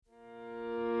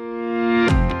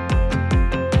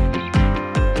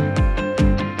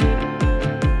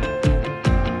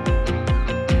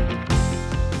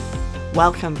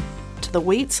Welcome to the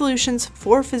Weight Solutions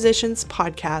for Physicians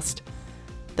podcast,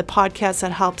 the podcast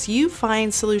that helps you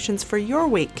find solutions for your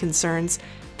weight concerns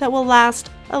that will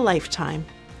last a lifetime.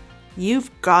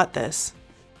 You've got this.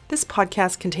 This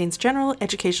podcast contains general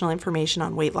educational information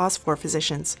on weight loss for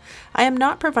physicians. I am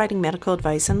not providing medical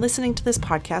advice, and listening to this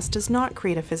podcast does not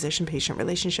create a physician-patient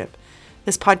relationship.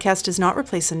 This podcast does not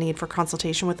replace the need for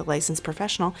consultation with a licensed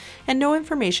professional, and no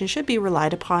information should be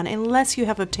relied upon unless you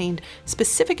have obtained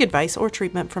specific advice or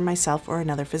treatment from myself or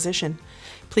another physician.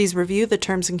 Please review the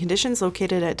terms and conditions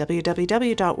located at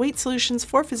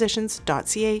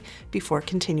www.weightsolutionsforphysicians.ca before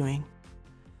continuing.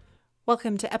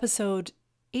 Welcome to episode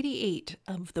 88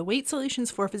 of the Weight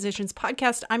Solutions for Physicians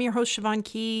podcast. I'm your host, Siobhan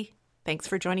Key. Thanks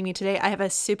for joining me today. I have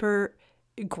a super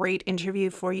great interview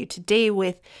for you today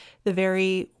with the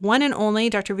very one and only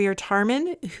Dr. Vera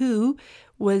Tarman, who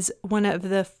was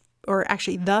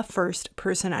the first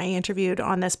person I interviewed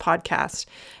on this podcast.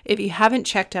 If you haven't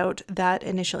checked out that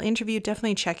initial interview,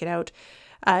 definitely check it out.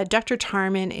 Dr.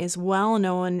 Tarman is well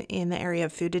known in the area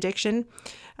of food addiction.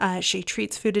 She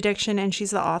treats food addiction, and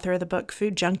she's the author of the book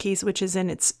Food Junkies, which is in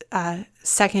its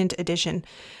second edition.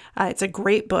 It's a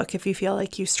great book if you feel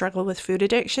like you struggle with food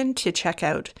addiction to check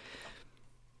out.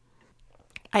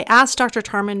 I asked Dr.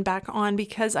 Tarman back on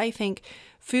because I think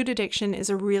food addiction is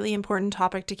a really important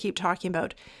topic to keep talking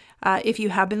about. If you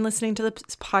have been listening to the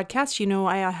podcast, you know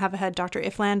I have had Dr.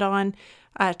 Ifland on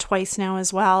twice now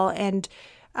as well, and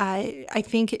I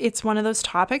think it's one of those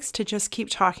topics to just keep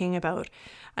talking about.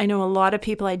 I know a lot of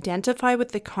people identify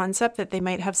with the concept that they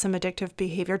might have some addictive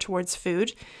behavior towards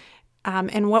food.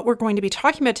 And what we're going to be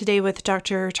talking about today with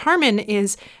Dr. Tarman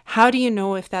is, how do you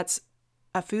know if that's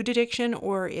a food addiction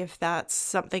or if that's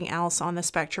something else on the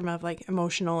spectrum of like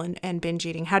emotional and binge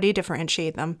eating? How do you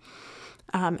differentiate them?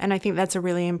 And I think that's a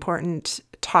really important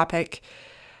topic.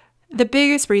 The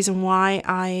biggest reason why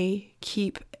I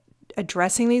keep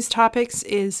addressing these topics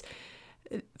is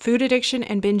food addiction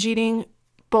and binge eating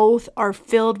both are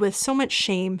filled with so much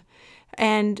shame,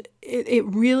 and it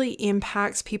really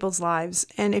impacts people's lives.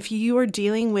 And if you are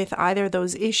dealing with either of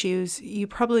those issues, you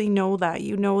probably know that.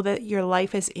 You know that your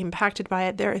life is impacted by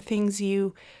it. There are things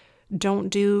you don't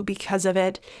do because of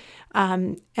it.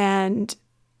 And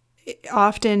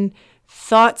often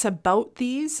thoughts about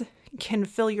these can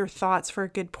fill your thoughts for a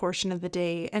good portion of the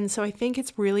day. And so I think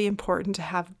it's really important to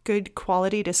have good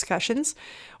quality discussions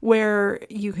where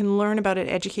you can learn about it,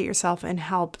 educate yourself, and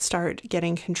help start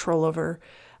getting control over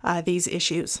these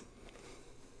issues.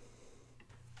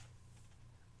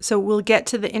 So we'll get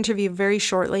to the interview very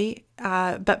shortly.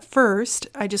 But first,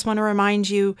 I just want to remind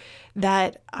you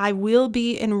that I will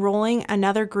be enrolling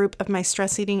another group of my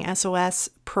Stress Eating SOS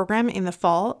program in the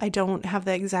fall. I don't have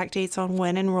the exact dates on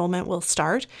when enrollment will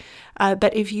start.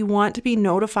 But if you want to be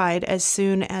notified as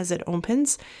soon as it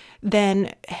opens,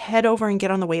 then head over and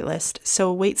get on the wait list.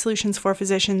 So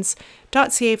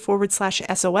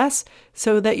weightsolutionsforphysicians.ca/SOS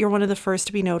so that you're one of the first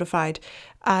to be notified.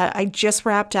 I just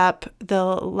wrapped up the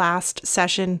last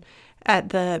session at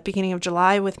the beginning of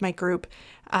July with my group,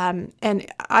 and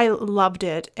I loved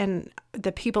it. And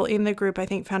the people in the group, I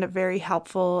think, found it very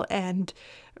helpful and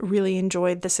really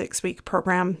enjoyed the 6-week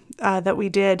program that we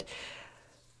did.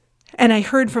 And I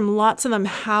heard from lots of them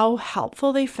how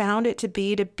helpful they found it to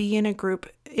be in a group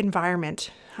environment.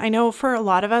 I know for a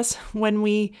lot of us, when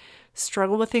we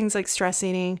struggle with things like stress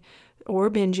eating or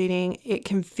binge eating, it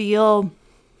can feel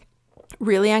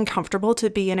really uncomfortable to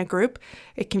be in a group.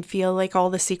 It can feel like all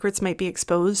the secrets might be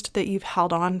exposed that you've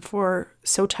held on for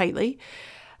so tightly.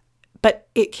 But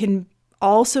it can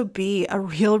also be a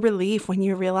real relief when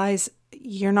you realize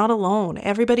you're not alone.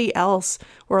 Everybody else,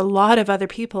 or a lot of other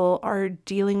people, are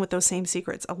dealing with those same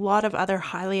secrets. A lot of other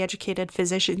highly educated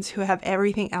physicians who have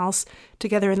everything else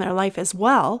together in their life as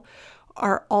well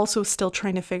are also still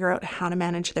trying to figure out how to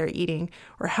manage their eating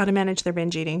or how to manage their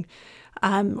binge eating,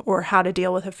 or how to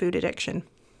deal with a food addiction.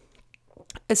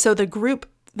 So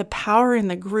the power in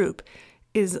the group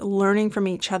is learning from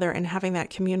each other and having that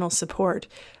communal support,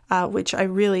 which I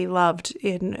really loved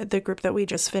in the group that we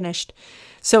just finished.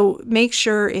 So make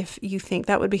sure, if you think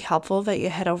that would be helpful, that you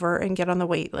head over and get on the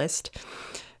wait list.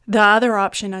 The other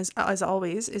option, as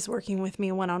always, is working with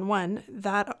me one-on-one.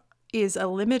 That is a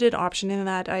limited option in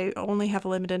that I only have a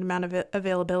limited amount of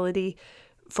availability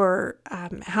for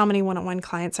how many one-on-one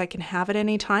clients I can have at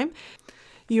any time.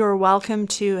 You're welcome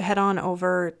to head on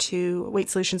over to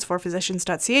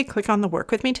weightsolutionsforphysicians.ca, click on the Work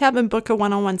With Me tab, and book a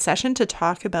one-on-one session to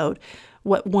talk about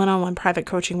what one-on-one private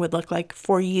coaching would look like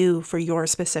for you, for your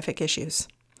specific issues.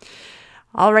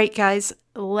 All right, guys,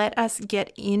 let us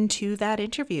get into that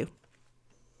interview.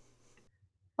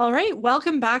 All right,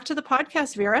 welcome back to the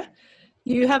podcast, Vera.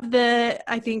 You have the,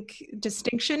 I think,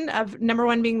 distinction of number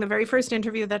one being the very first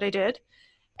interview that I did,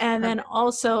 and then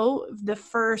also the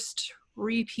first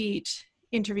repeat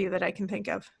interview that I can think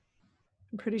of.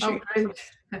 I'm pretty sure Oh, you're the great.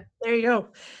 first. There you go.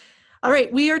 All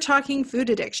right, we are talking food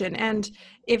addiction. And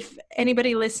if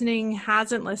anybody listening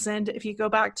hasn't listened, if you go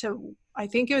back to, I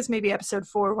think it was maybe episode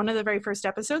 4, one of the very first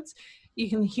episodes, you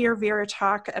can hear Vera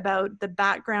talk about the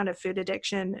background of food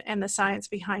addiction and the science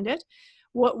behind it.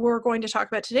 What we're going to talk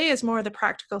about today is more of the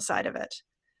practical side of it.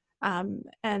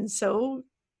 And so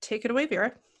take it away,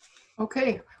 Vera.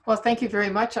 Okay, well, thank you very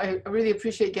much. I really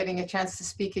appreciate getting a chance to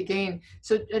speak again.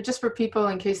 So just for people,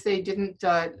 in case they didn't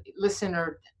listen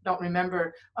or don't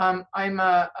remember, I'm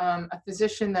a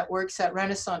physician that works at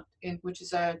Renaissance, which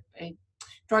is a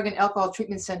drug and alcohol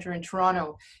treatment center in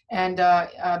Toronto. And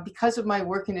because of my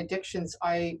work in addictions,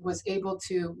 I was able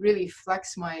to really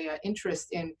flex my interest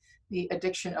in the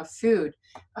addiction of food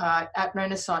at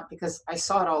Renaissance because I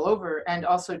saw it all over, and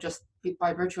also just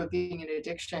by virtue of being an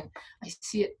addiction, I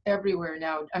see it everywhere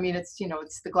now. I mean, it's,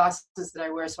 it's the glasses that I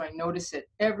wear, so I notice it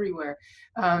everywhere.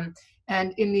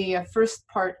 And in the first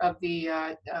part of the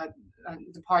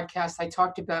podcast, I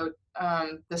talked about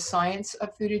the science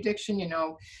of food addiction.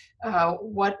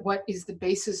 What is the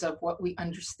basis of what we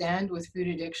understand with food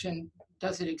addiction?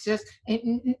 Does it exist?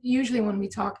 And usually when we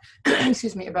talk,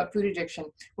 excuse me, about food addiction,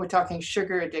 we're talking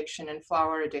sugar addiction and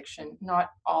flour addiction, not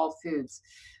all foods.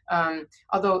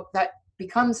 Although that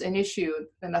becomes an issue,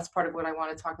 and that's part of what I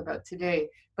want to talk about today.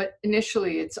 But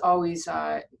initially, it's always,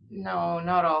 no,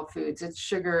 not all foods. It's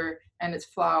sugar and it's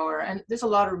flour. And there's a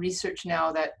lot of research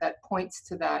now that points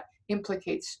to that,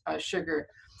 implicates sugar.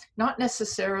 Not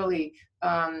necessarily,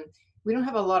 we don't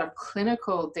have a lot of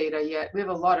clinical data yet. We have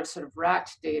a lot of sort of rat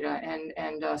data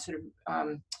and sort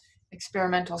of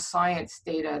experimental science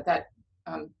data that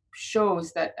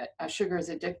shows that sugar is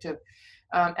addictive.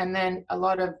 And then a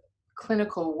lot of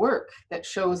clinical work that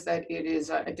shows that it is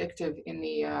addictive in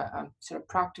the sort of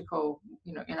practical,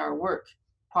 in our work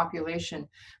population.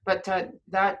 But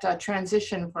that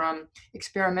transition from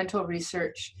experimental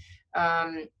research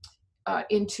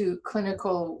into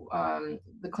clinical,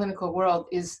 the clinical world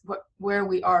is where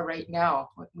we are right now.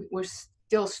 We're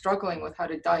still struggling with how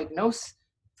to diagnose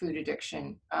food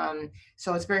addiction.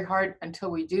 So it's very hard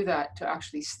until we do that to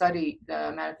actually study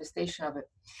the manifestation of it.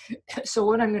 So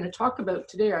what I'm going to talk about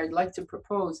today, or I'd like to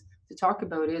propose to talk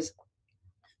about, is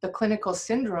the clinical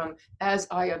syndrome as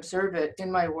I observe it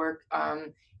in my work,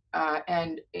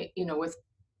 and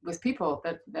with people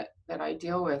that I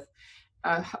deal with.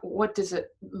 What does it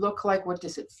look like? What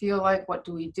does it feel like? What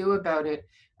do we do about it?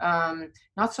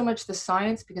 Not so much the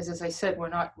science, because as I said,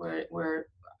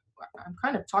 I'm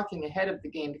kind of talking ahead of the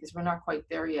game because we're not quite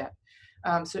there yet.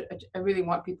 So I really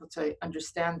want people to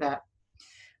understand that.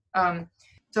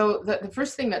 So the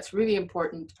first thing that's really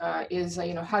important is,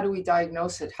 how do we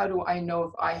diagnose it? How do I know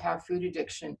if I have food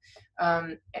addiction?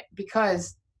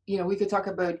 Because, we could talk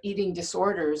about eating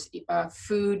disorders,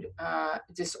 food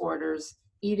disorders,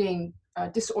 eating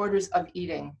disorders of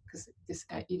eating, because this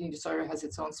eating disorder has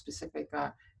its own specific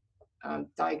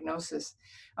diagnosis.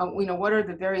 What are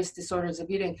the various disorders of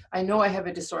eating? I know I have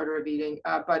a disorder of eating,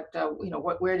 but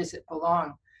where does it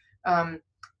belong?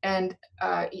 And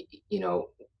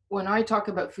when I talk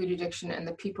about food addiction and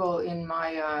the people in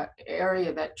my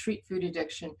area that treat food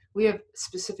addiction, we have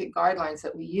specific guidelines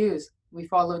that we use. We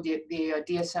follow the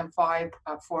DSM-5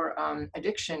 for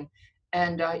addiction,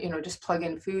 and just plug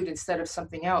in food instead of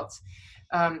something else.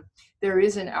 There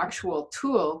is an actual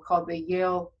tool called the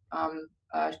Yale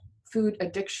Food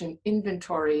Addiction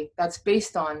Inventory that's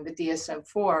based on the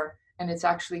DSM-4, and it's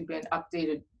actually been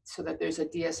updated so that there's a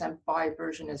DSM-5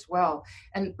 version as well.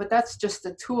 But that's just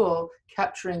a tool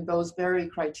capturing those very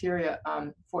criteria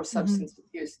for substance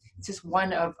abuse. It's just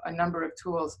one of a number of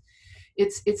tools.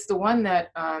 It's the one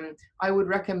that I would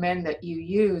recommend that you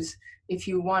use if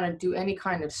you want to do any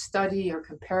kind of study or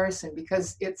comparison,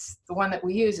 because it's the one that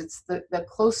we use. It's the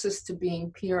closest to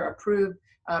being peer approved,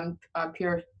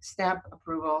 peer stamp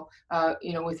approval,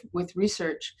 with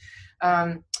research.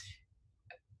 But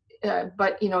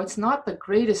it's not the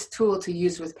greatest tool to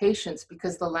use with patients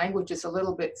because the language is a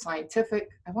little bit scientific.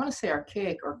 I want to say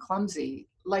archaic or clumsy,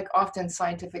 like often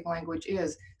scientific language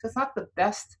is. So it's not the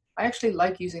best. I actually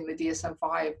like using the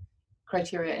DSM-5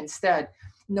 criteria instead,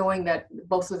 knowing that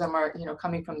both of them are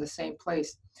coming from the same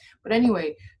place. But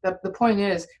anyway, the point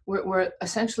is we're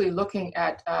essentially looking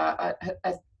at a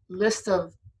list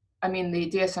of, the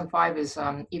DSM-5 is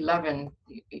 11,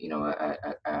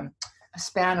 a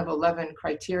span of 11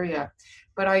 criteria,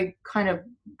 but I kind of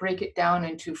break it down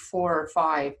into 4 or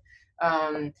 5.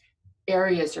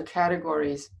 areas or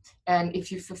categories. And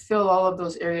if you fulfill all of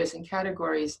those areas and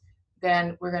categories,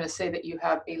 then we're going to say that you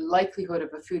have a likelihood of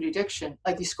a food addiction,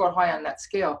 like you score high on that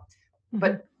scale. Mhm.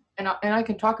 But and I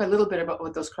can talk a little bit about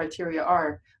what those criteria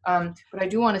are. But I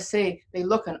do want to say they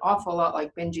look an awful lot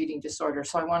like binge eating disorder.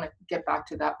 So I want to get back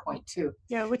to that point too.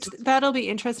 Yeah, which that'll be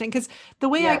interesting because the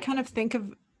way I Yeah, kind of think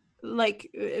of like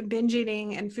binge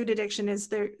eating and food addiction is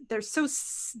there's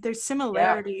yeah,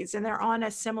 similarities and they're on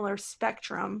a similar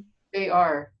spectrum. they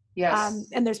are. Yes.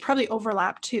 And there's probably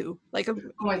overlap too. Oh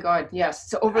my God, yes.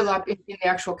 So overlap in the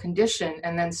actual condition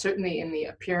and then certainly in the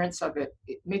appearance of it,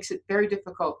 it makes it very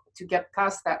difficult to get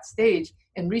past that stage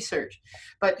in research.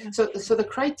 But yeah. so the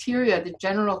criteria, the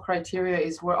general criteria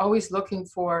is we're always looking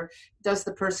for, does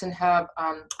the person have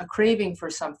a craving for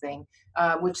something,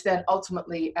 which then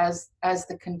ultimately as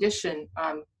the condition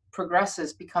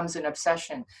progresses becomes an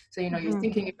obsession. So, you're Mhm.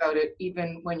 thinking about it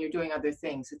even when you're doing other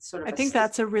things. It's sort of I a think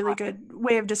that's a really good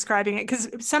way of describing it because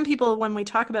some people, when we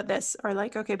talk about this, are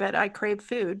like, okay, but I crave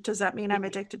food. Does that mean I'm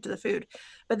addicted to the food?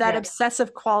 But that yeah.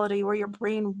 obsessive quality where your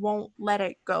brain won't let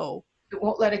it go. It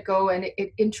won't let it go, and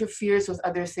it interferes with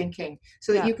other thinking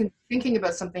so that Yeah. you can be thinking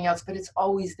about something else, but it's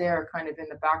always there kind of in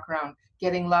the background,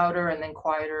 getting louder and then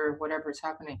quieter, whatever is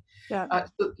happening.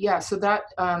 Yeah. So that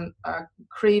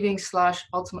craving slash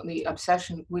ultimately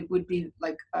obsession would be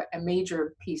like a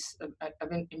major piece of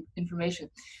information.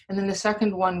 And then the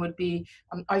second one would be,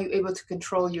 are you able to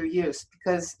control your use?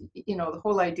 Because, the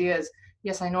whole idea is,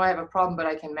 yes, I know I have a problem, but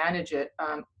I can manage it.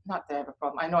 Not that I have a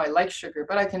problem. I know I like sugar,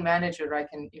 but I can manage it, or I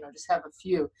can, just have a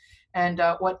few. And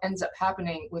what ends up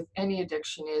happening with any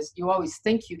addiction is you always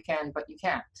think you can, but you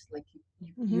can't. Like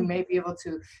you Hmm. may be able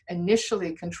to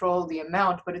initially control the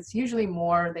amount, but it's usually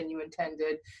more than you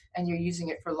intended, and you're using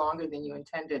it for longer than you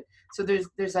intended. So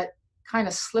there's that kind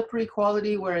of slippery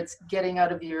quality where it's getting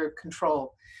out of your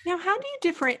control. Now, how do you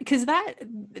different? Because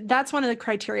that's one of the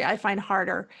criteria I find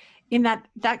harder in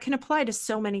that can apply to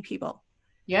so many people.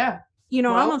 Yeah.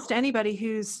 Well, Almost anybody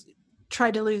who's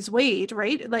tried to lose weight,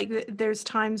 right? Like there's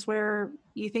times where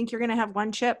you think you're going to have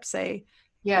one chip, say, and then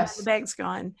the yes. bag's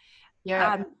gone.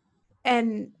 Yeah. Um,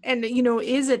 and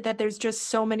is it that there's just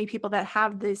so many people that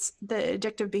have the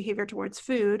addictive behavior towards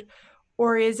food,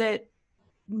 or is it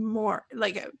more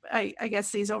like I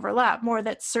guess these overlap more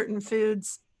that certain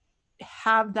foods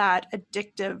have that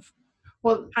addictive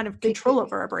Well, kind of they, control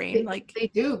over our brain? They, Like, they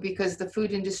do because the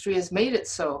food industry has made it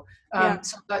so. yeah.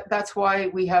 That's why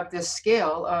we have this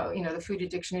scale, the food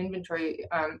addiction inventory,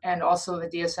 and also the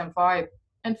DSM-5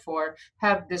 and 4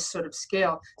 have this sort of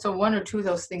scale. So one or two of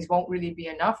those things won't really be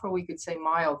enough, or we could say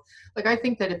mild. Like I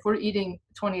think that if we're eating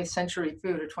 20th century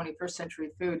food or 21st century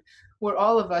food, we're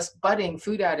all of us budding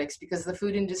food addicts because the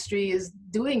food industry is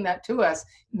doing that to us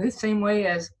in the same way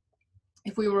as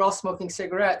if we were all smoking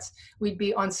cigarettes, we'd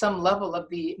be on some level of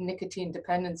the nicotine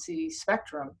dependency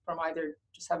spectrum from either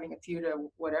just having a few to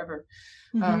whatever.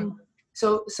 Um, Hmm.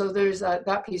 so there's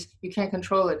that piece. You can't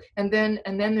control it, and then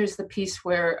there's the piece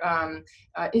where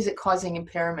is it causing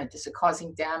impairment? Is it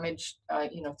causing damage?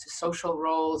 To social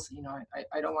roles.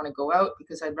 I don't want to go out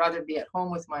because I'd rather be at home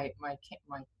with my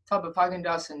tub of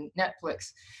Haagen-Dazs and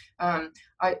Netflix.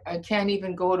 I can't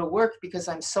even go to work because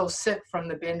I'm so sick from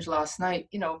the binge last night.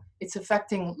 It's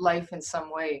affecting life in some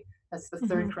way. That's the Hmm.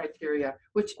 third criteria,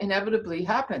 which inevitably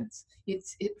happens.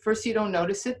 First you don't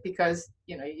notice it because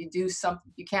you do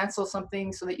something, you cancel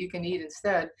something so that you can eat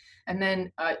instead, and then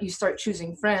you start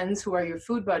choosing friends who are your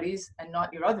food buddies and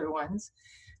not your other ones,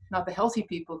 not the healthy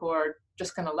people who are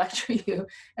just going to lecture you,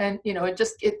 and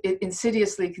it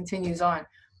insidiously continues on.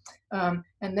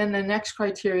 And then the next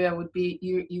criteria would be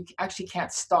you actually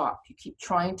can't stop. You keep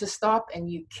trying to stop and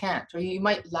you can't, or you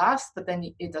might last, but then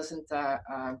it doesn't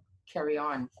carry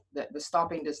on. The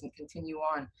stopping doesn't continue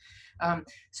on.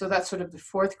 So that's sort of the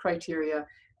fourth criteria.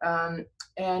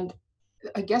 And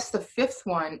I guess the fifth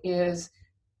one is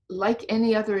like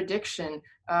any other addiction,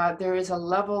 there is a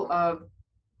level of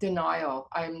denial.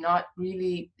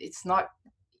 It's not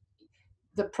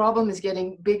the problem is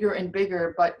getting bigger and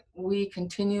bigger, but we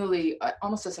continually,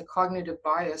 almost as a cognitive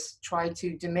bias, try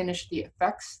to diminish the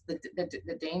effects,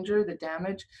 the danger, the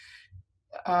damage.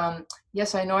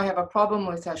 Yes, I know I have a problem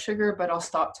with sugar, but I'll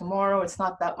stop tomorrow. It's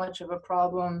not that much of a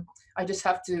problem. I just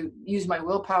have to use my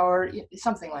willpower,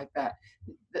 something like that.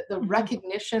 The Hmm.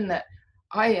 recognition that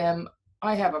I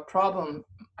I have a problem.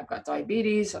 I've got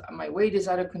diabetes. My weight is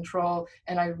out of control,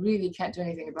 and I really can't do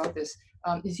anything about this.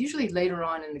 Is usually later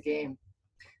on in the game.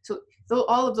 So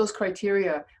all of those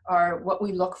criteria are what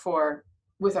we look for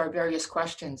with our various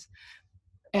questions.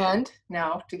 And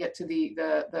now to get to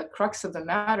the crux of the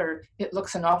matter, it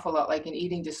looks an awful lot like an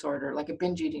eating disorder, like a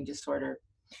binge eating disorder.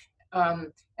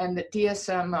 And the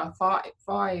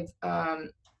DSM-5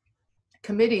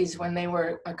 committees, when they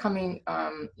were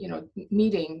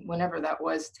meeting, whenever that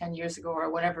was, 10 years ago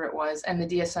or whenever it was, and the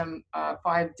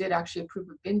DSM-5 did actually approve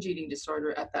of binge eating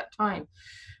disorder at that time.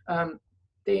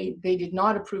 They did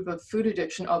not approve of food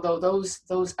addiction, although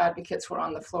those advocates were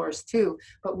on the floors too.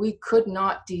 But we could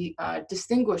not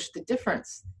distinguish the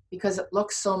difference because it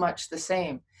looks so much the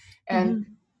same. And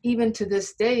even to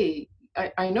this day,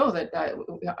 I know that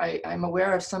I'm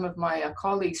aware of some of my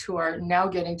colleagues who are now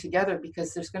getting together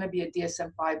because there's going to be a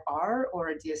DSM-5R or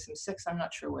a DSM-6, I'm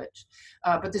not sure which,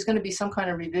 but there's going to be some kind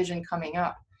of revision coming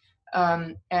up.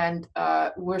 And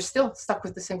we're still stuck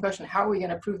with the same question. How are we going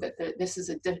to prove that this is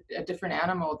a different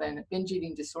animal than binge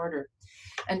eating disorder?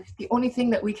 And the only thing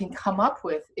that we can come up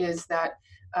with is that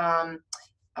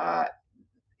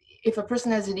if a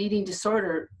person has an eating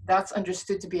disorder, that's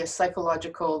understood to be a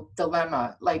psychological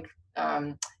dilemma, like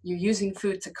you're using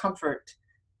food to comfort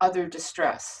other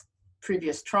distress,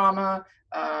 previous trauma,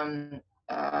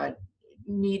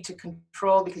 need to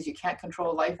control because you can't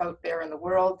control life out there in the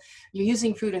world. You're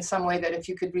using food in some way that if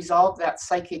you could resolve that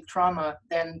psychic trauma,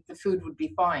 then the food would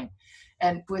be fine.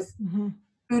 And with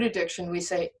food addiction, we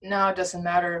say, no, it doesn't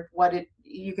matter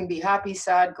you can be happy,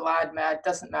 sad, glad, mad,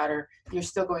 doesn't matter. You're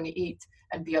still going to eat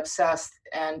and be obsessed,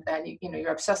 and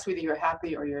you're obsessed whether you're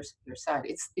happy or you're sad.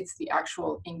 It's the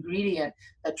actual ingredient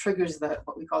that triggers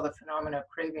what we call the phenomena of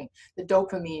craving, the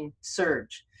dopamine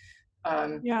surge.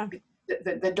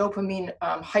 The dopamine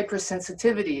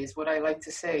hypersensitivity is what I like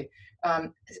to say.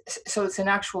 So it's an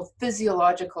actual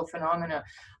physiological phenomena.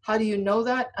 How do you know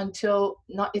that?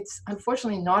 It's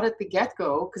unfortunately not at the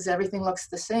get-go because everything looks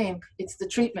the same. It's the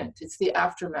treatment, it's the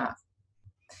aftermath.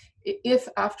 If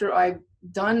after I've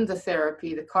done the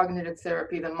therapy, the cognitive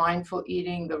therapy, the mindful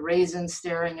eating, the raisin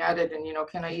staring at it, and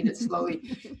can I eat it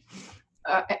slowly,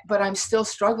 but I'm still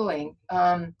struggling,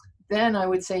 then I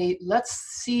would say, let's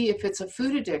see if it's a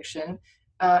food addiction.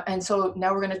 And so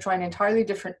now we're going to try an entirely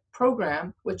different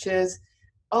program, which is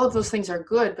all of those things are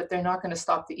good, but they're not going to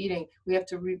stop the eating. We have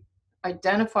to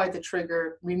identify the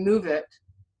trigger, remove it,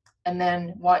 and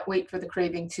then wait for the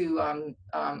craving to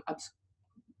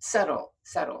settle.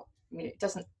 I mean, it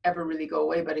doesn't ever really go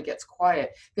away, but it gets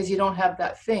quiet because you don't have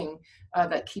that thing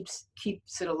that keeps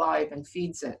it alive and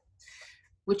feeds it,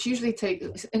 which usually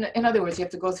takes, in other words, you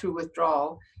have to go through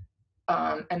withdrawal.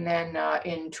 And then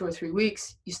in 2 or 3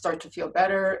 weeks, you start to feel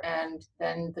better, and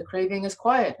then the craving is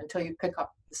quiet until you pick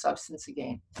up the substance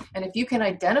again. And if you can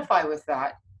identify with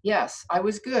that, yes, I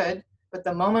was good, but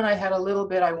the moment I had a little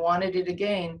bit, I wanted it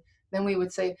again, then we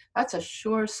would say, that's a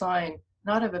sure sign,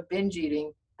 not of a binge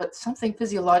eating, but something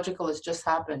physiological has just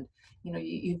happened.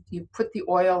 You put the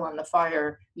oil on the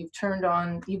fire,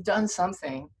 you've done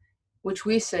something, which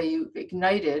we say you've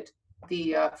ignited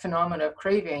the phenomena of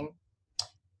craving.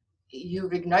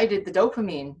 You've ignited the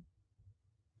dopamine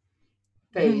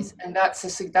phase, and that's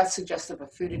suggestive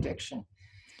of food addiction.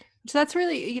 So that's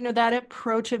really, that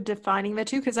approach of defining the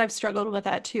two, because I've struggled with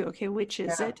that too. Okay, which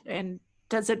is it, and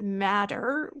does it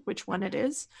matter which one it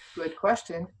is? Good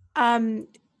question.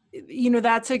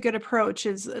 That's a good approach,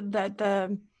 is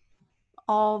that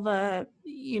all the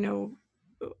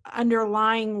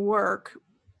underlying work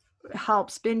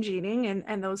helps binge eating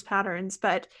and those patterns,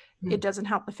 but it doesn't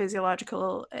help the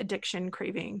physiological addiction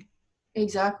craving.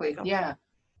 Exactly. Yeah.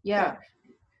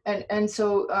 And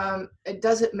so it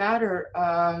doesn't matter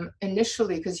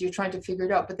initially because you're trying to figure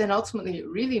it out, but then ultimately it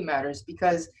really matters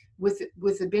because with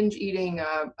the binge eating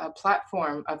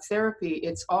platform of therapy,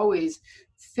 it's always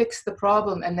fix the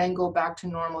problem and then go back to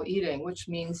normal eating, which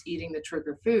means eating the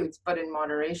trigger foods, but in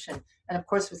moderation. And of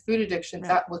course, with food addiction,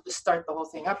 that will just start the whole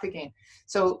thing up again.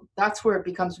 So that's where it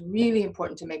becomes really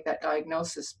important to make that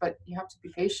diagnosis, but you have to be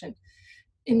patient.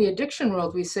 In the addiction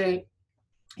world, we say,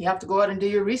 you have to go out and do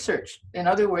your research. In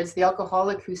other words, the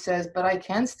alcoholic who says, but I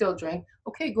can still drink,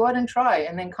 okay, go out and try,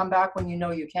 and then come back when you know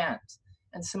you can't.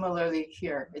 And similarly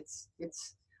here, it's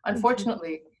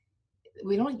unfortunately,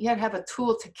 we don't yet have a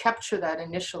tool to capture that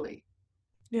initially.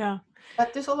 Yeah.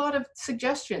 But there's a lot of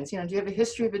suggestions. Do you have a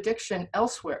history of addiction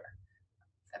elsewhere?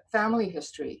 Family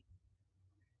history?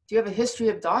 Do you have a history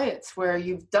of diets where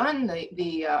you've done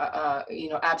the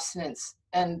abstinence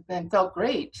and then felt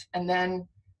great, and then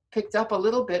picked up a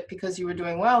little bit because you were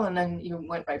doing well, and then you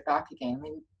went right back again? I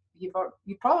mean,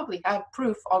 you probably have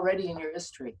proof already in your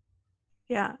history.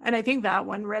 Yeah, and I think that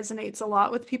one resonates a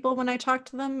lot with people when I talk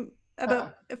to them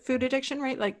about food addiction,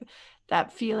 right? Like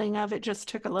that feeling of it just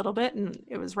took a little bit and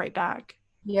it was right back.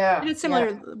 Yeah. And it's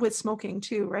similar with smoking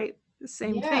too, right? The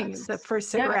same thing. The first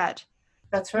cigarette.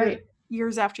 That's right.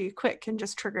 Years after you quit can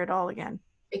just trigger it all again.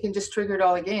 it can just trigger it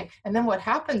all again. And then what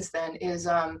happens then is,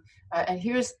 and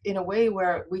here's in a way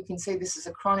where we can say this is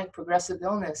a chronic progressive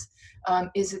illness,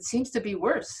 is it seems to be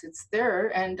worse. It's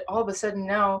there, and all of a sudden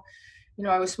now,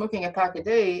 I was smoking a pack a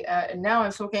day, and now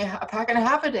I'm smoking a pack and a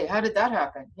half a day. How did that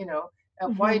happen?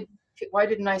 Mhm. Why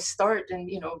didn't I start? And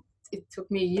it took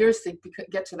me years to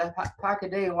get to that pack a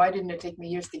day. Why didn't it take me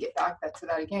years to get back to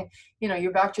that again?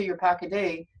 You're back to your pack a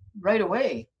day right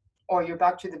away, or you're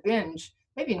back to the binge.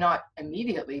 Maybe not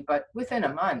immediately, but within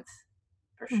a month,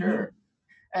 for Mhm. sure.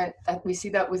 And we see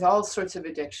that with all sorts of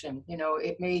addiction.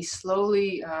 It may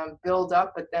slowly build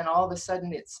up, but then all of a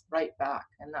sudden it's right back,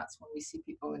 and that's when we see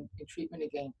people in treatment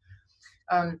again.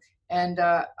 Um, and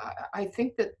I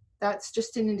think that that's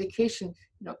just an indication.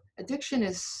 Addiction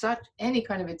is such any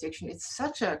kind of addiction. It's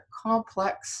such a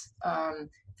complex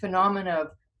phenomena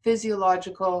of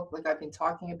physiological, like I've been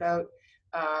talking about,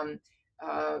 um,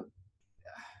 uh,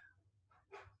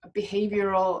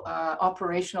 behavioral,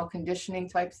 operational conditioning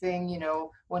type thing.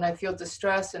 When I feel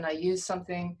distress and I use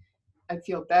something, I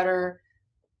feel better.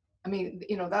 I mean,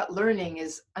 that learning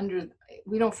is under.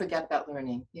 We don't forget that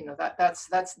learning.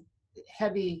 That's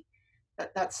heavy.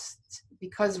 That's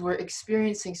because we're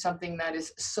experiencing something that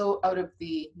is so out of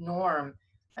the norm.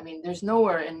 I mean, there's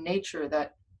nowhere in nature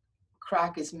that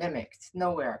crack is mimicked.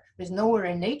 Nowhere. There's nowhere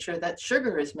in nature that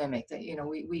sugar is mimicked.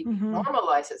 We Mhm.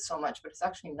 normalize it so much, but it's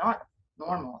actually not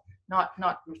normal. Not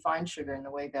refined sugar in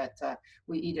the way that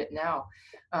we eat it now.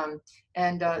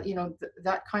 And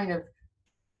that kind of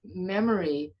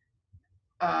memory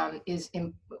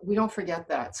we don't forget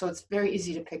that. So it's very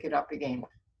easy to pick it up again.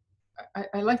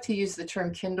 I like to use the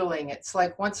term kindling. It's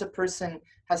like once a person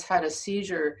has had a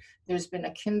seizure, there's been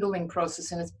a kindling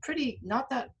process, and it's pretty not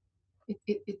that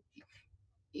it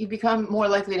you become more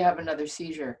likely to have another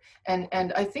seizure. And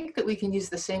I think that we can use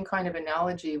the same kind of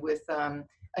analogy with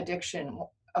addiction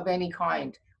of any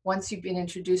kind. Once you've been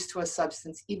introduced to a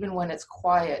substance, even when it's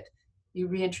quiet, you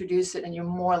reintroduce it and you're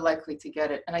more likely to get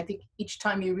it. And I think each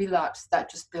time you relapse, that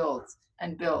just builds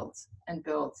and builds and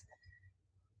builds.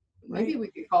 Maybe Right. we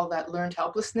could call that learned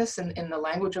helplessness in the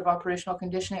language of operational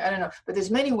conditioning. I don't know, but there's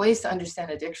many ways to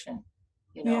understand addiction.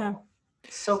 You know, Yeah.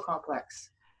 it's so complex.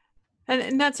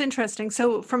 And that's interesting.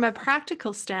 So, from a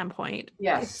practical standpoint, if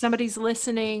Yes. somebody's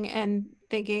listening and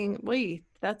thinking, wait,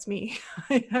 that's me,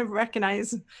 I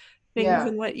recognize things Yeah.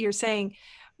 in what you're saying,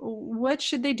 what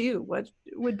should they do? What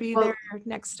would be their Well,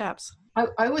 next steps?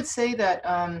 I would say that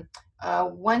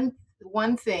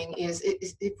one thing is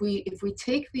if we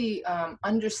take the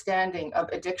understanding of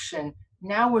addiction,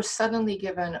 now we're suddenly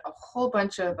given a whole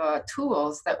bunch of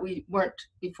tools that we weren't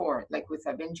before, like with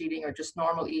binge eating or just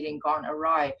normal eating gone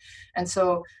awry. And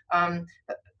so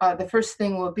the first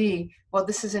thing will be, well,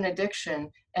 this is an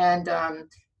addiction, and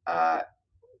uh,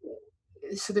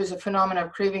 so there's a phenomenon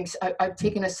of cravings. I've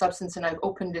taken a substance and I've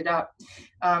opened it up,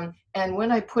 and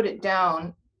when I put it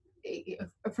down,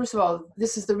 first of all,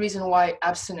 this is the reason why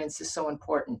abstinence is so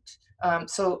important.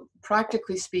 So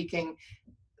practically speaking,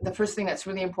 the first thing that's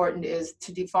really important is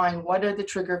to define what are the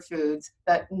trigger foods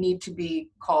that need to be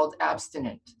called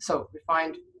abstinent. So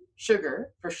refined sugar,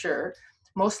 for sure,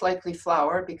 most likely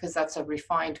flour, because that's a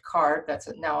refined carb. That's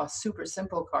now a super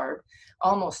simple carb,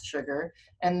 almost sugar.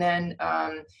 And then,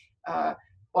 uh,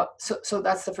 so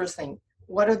that's the first thing.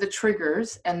 What are the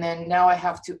triggers? And then now I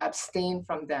have to abstain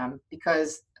from them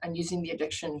because I'm using the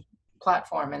addiction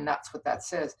platform, and that's what that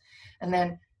says. And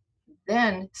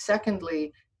then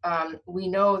secondly, we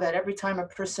know that every time a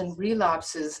person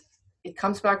relapses, it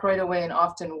comes back right away and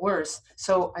often worse.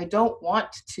 So I don't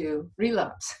want to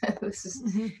relapse. This is,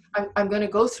 Hmm. I'm going to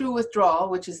go through withdrawal,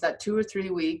 which is that 2 or 3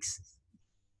 weeks.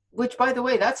 Which, by the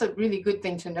way, that's a really good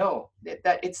thing to know.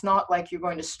 That it's not like you're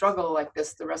going to struggle like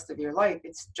this the rest of your life.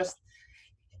 It's just,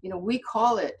 we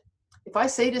call it. If I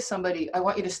say to somebody, I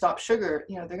want you to stop sugar,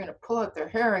 they're going to pull out their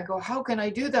hair and go, how can I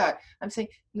do that? I'm saying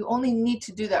you only need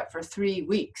to do that for 3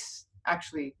 weeks.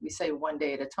 Actually, we say one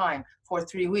day at a time for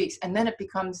 3 weeks, and then it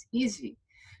becomes easy.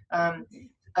 Um,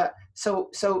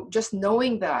 so just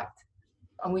knowing that,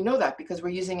 and we know that because we're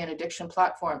using an addiction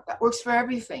platform that works for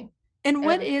everything. And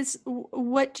Every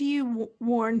what do you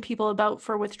warn people about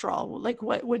for withdrawal? Like,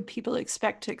 what would people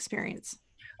expect to experience?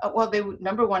 well, they would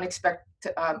number one expect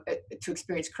to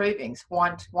experience cravings,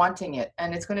 wanting it,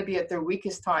 and it's going to be at their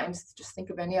weakest times. Just think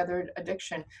of any other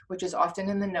addiction, which is often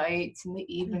in the nights, in the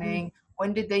Hmm. evening.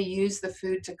 When did they use the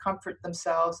food to comfort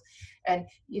themselves? And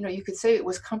you could say it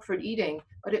was comfort eating,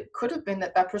 but it could have been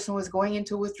that that person was going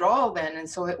into withdrawal then, and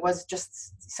so it was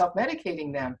just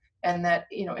self-medicating them. And that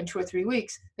in 2 or 3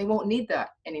 weeks they won't need that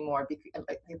anymore because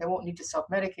they won't need to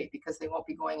self-medicate because they won't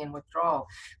be going in withdrawal.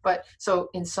 But so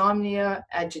insomnia,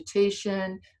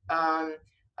 agitation, um,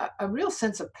 a real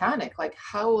sense of panic, like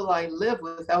how will I live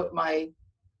without my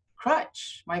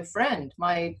crutch, my friend,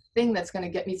 my thing that's going to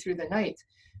get me through the night.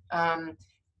 Um,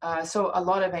 so a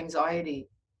lot of anxiety.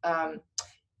 Um,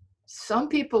 some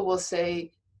people will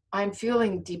say, I'm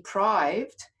feeling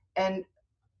deprived. And,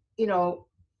 you know,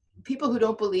 people who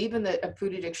don't believe in the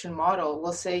food addiction model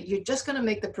will say, you're just going to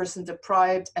make the person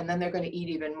deprived and then they're going to eat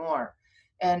even more.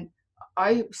 And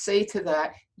I say to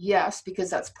that, yes, because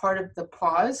that's part of the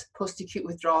PAWS, post-acute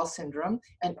withdrawal syndrome.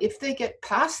 And if they get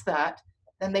past that,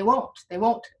 then they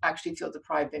won't actually feel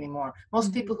deprived anymore.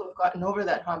 Most people who have gotten over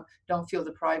that hump don't feel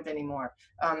deprived anymore.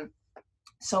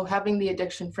 So having the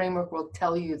addiction framework will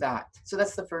tell you that. So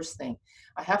that's the first thing.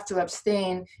 I have to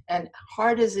abstain, and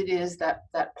hard as it is, that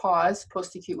PAWS,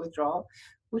 post-acute withdrawal,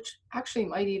 which actually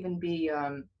might even be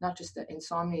not just the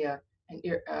insomnia, and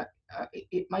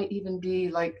it might even be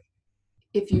like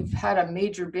if you've had a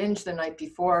major binge the night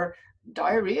before,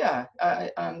 diarrhea,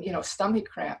 stomach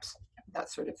cramps, that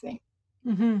sort of thing.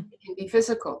 Mm-hmm. It can be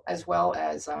physical as well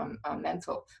as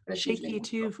mental. Shaky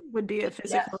too would be a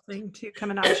physical thing too,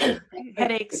 coming on.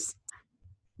 Headaches.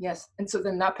 Yes, and so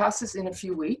then that passes in a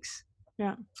few weeks.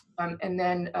 Yeah. And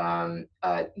then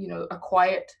a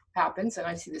quiet happens, and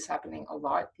I see this happening a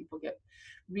lot. People get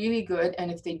really good, and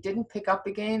if they didn't pick up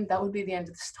again, that would be the end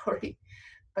of the story.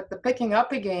 But the picking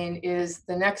up again is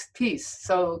the next piece.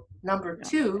 So number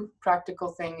two practical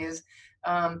thing is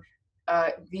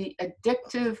the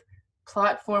addictive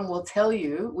platform will tell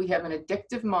you we have an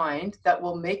addictive mind that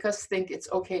will make us think it's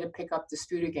okay to pick up this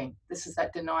food again. This is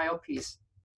that denial piece.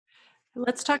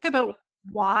 Let's talk about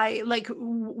why, like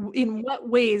in what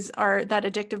ways are that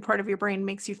addictive part of your brain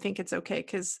makes you think it's okay?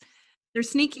 Because they're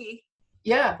sneaky.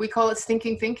 Yeah, we call it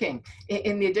stinking thinking.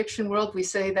 In the addiction world, we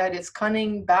say that it's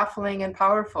cunning, baffling, and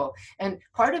powerful. And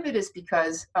part of it is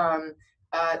because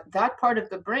that part of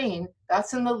the brain,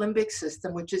 that's in the limbic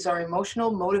system, which is our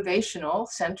emotional motivational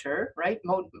center, right?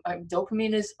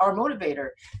 Dopamine is our motivator,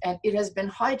 and it has been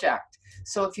hijacked.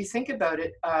 So if you think about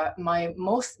it, my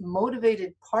most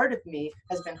motivated part of me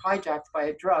has been hijacked by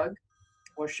a drug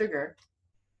or sugar.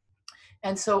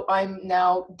 And so I'm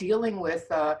now dealing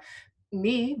with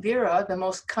me, Vera, the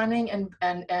most cunning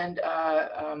and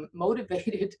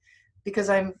motivated, because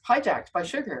I'm hijacked by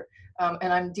sugar,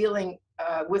 and I'm dealing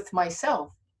with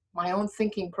myself, my own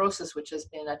thinking process, which has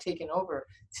been taken over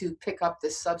to pick up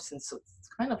this substance. So it's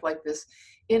kind of like this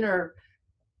inner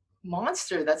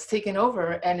monster that's taken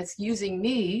over, and it's using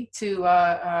me to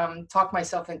talk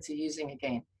myself into using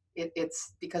again.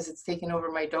 It's because it's taken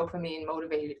over my dopamine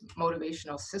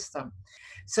motivational system.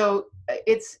 So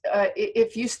it's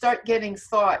if you start getting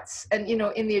thoughts, and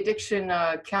in the addiction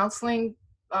counseling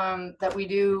that we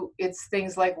do, it's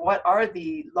things like, what are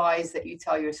the lies that you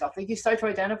tell yourself? Like, you start to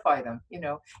identify them,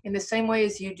 in the same way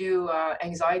as you do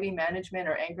anxiety management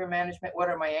or anger management. What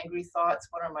are my angry thoughts?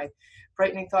 What are my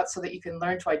frightening thoughts? So that you can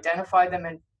learn to identify them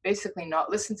and basically not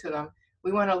listen to them.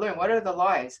 We want to learn, what are the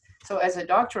lies? So as a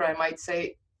doctor, I might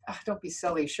say, don't be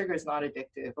silly, sugar is not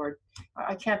addictive, or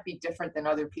I can't be different than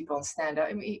other people and stand out.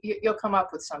 I mean, you'll come up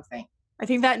with something. I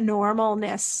think that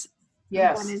normalness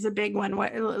one is a big one.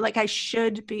 Like, I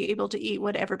should be able to eat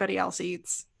what everybody else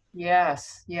eats.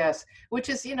 Yes. Which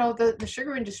is, the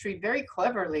sugar industry very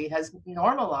cleverly has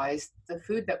normalized the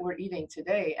food that we're eating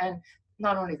today. And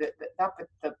not only that,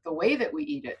 but the way that we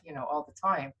eat it, all the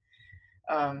time.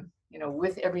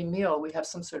 With every meal, we have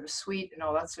some sort of sweet and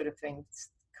all that sort of thing.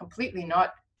 It's completely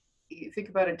not. You think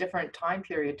about a different time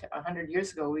period, 100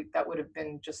 years ago, that would have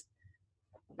been just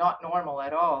not normal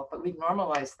at all, but we've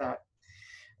normalized that.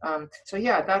 So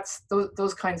yeah, that's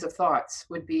those kinds of thoughts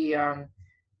would be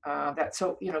that.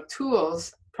 So,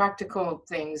 tools, practical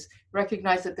things,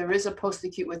 recognize that there is a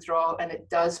post-acute withdrawal and it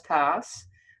does pass.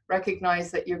 Recognize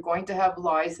that you're going to have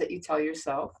lies that you tell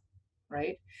yourself,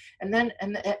 right? And then,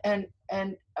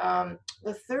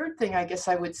 the third thing I guess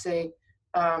I would say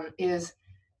is,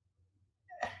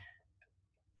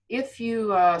 if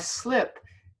you slip,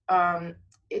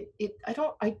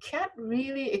 I can't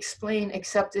really explain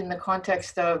except in the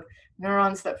context of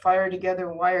neurons that fire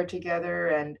together, wire together,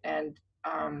 and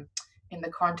in the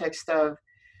context of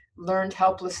learned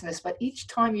helplessness. But each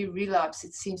time you relapse,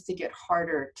 it seems to get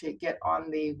harder to get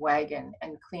on the wagon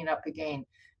and clean up again.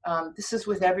 This is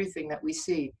with everything that we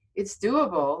see. It's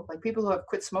doable. Like, people who have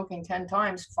quit smoking 10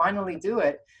 times finally do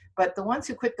it. But the ones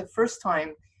who quit the first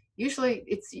time, usually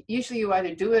you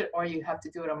either do it or you have to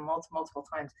do it on multiple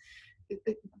times.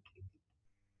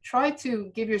 Try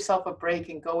to give yourself a break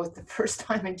and go with the first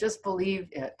time and just believe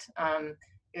it,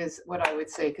 is what I would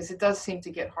say, because it does seem to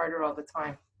get harder all the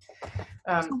time.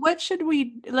 Um, So what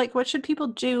should people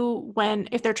do when,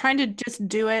 if they're trying to just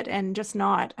do it and just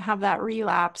not have that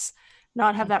relapse,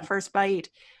 not have that first bite,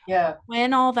 yeah,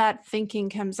 when all that thinking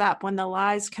comes up, when the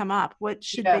lies come up, what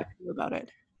should they yeah. do about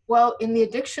it? Well, in the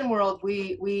addiction world,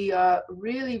 we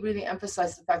really really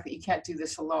emphasize the fact that you can't do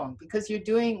this alone, because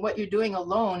what you're doing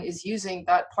alone is using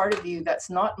that part of you that's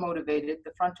not motivated,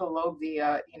 the frontal lobe,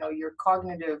 your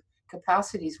cognitive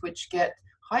capacities, which get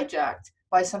hijacked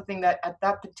by something that at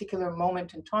that particular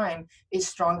moment in time is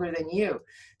stronger than you.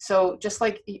 So just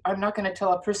like I'm not going to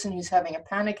tell a person who's having a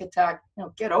panic attack,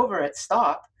 get over it,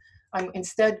 stop. I'm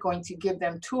instead going to give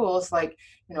them tools like,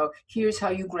 here's how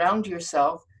you ground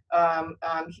yourself, um,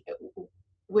 um,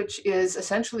 which is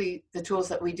essentially the tools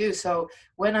that we do. So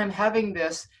when I'm having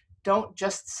this, don't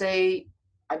just say,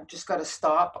 I've just got to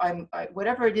stop.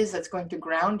 Whatever it is that's going to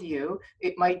ground you.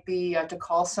 It might be to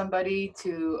call somebody,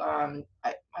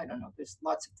 I don't know. There's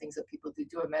lots of things that people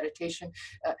do a meditation.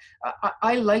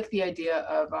 I like the idea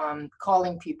of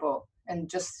calling people and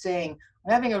just saying,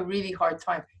 I'm having a really hard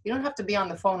time. You don't have to be on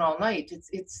the phone all night.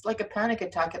 It's like a panic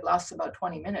attack. It lasts about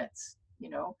 20 minutes,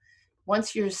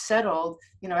 once you're settled,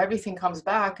 everything comes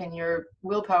back and your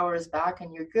willpower is back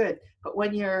and you're good. But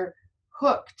when you're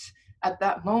hooked at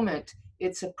that moment,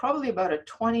 probably about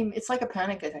it's like a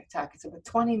panic attack. It's about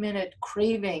 20-minute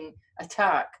craving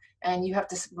attack, and you have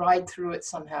to ride through it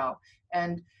somehow.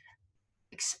 And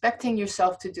expecting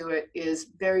yourself to do it is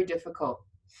very difficult.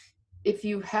 If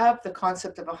you have the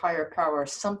concept of a higher power,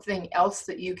 something else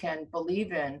that you can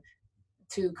believe in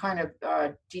to kind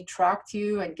of detract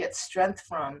you and get strength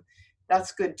from,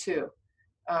 that's good too.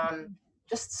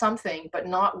 Just something, but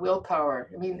not willpower.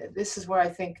 I mean, this is where I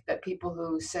think that people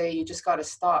who say you just got to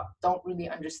stop don't really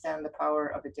understand the power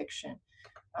of addiction.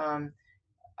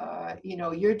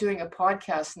 You're doing a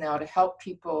podcast now to help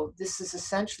people. This is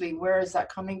essentially, where is that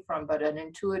coming from? But an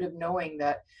intuitive knowing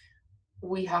that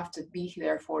we have to be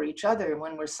there for each other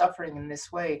when we're suffering in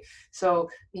this way. So,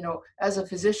 as a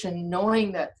physician,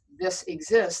 knowing that this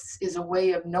exists is a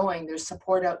way of knowing there's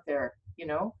support out there.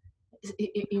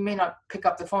 You may not pick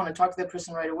up the phone and talk to the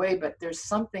person right away, but there's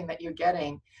something that you're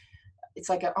getting. It's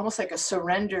like almost like a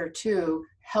surrender to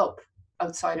help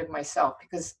outside of myself,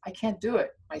 because I can't do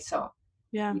it myself.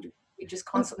 Yeah. You just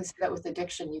constantly say that with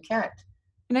addiction, you can't.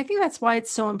 And I think that's why it's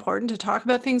so important to talk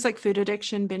about things like food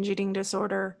addiction, binge eating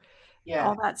disorder, Yeah,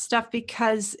 all that stuff,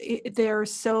 because they're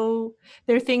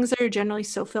things that are generally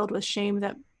so filled with shame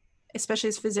that, especially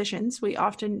as physicians, we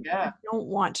often yeah, don't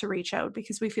want to reach out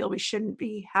because we feel we shouldn't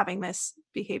be having this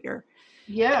behavior.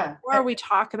 yeah. The more we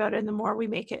talk about it and the more we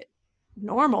make it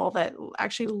normal that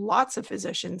actually lots of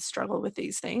physicians struggle with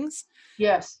these things,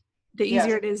 Yes, the yes.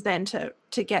 easier it is then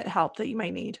to get help that you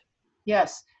might need.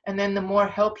 Yes, and then the more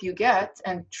help you get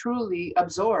and truly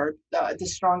absorb, the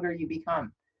stronger you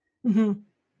become. Mm-hmm.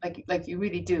 Like you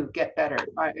really do get better,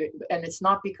 and it's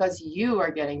not because you are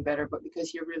getting better, but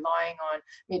because you're relying on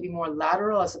maybe more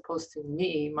lateral, as opposed to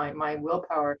my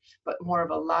willpower, but more of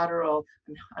a lateral.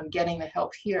 I'm getting the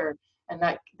help here, and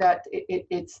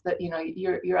it's that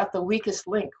you're at the weakest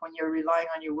link when you're relying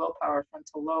on your willpower,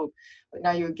 frontal lobe, but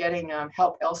now you're getting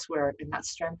help elsewhere, and that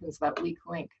strengthens that weak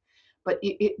link. But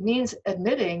it means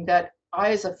admitting that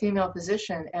I, as a female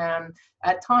physician, am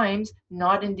at times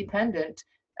not independent,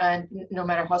 and no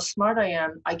matter how smart I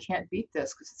am, I can't beat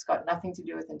this because it's got nothing to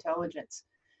do with intelligence.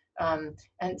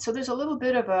 And so there's a little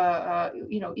bit of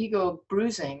ego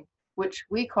bruising, which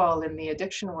we call in the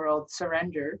addiction world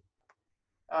surrender,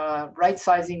 right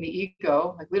sizing the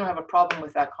ego. Like, we don't have a problem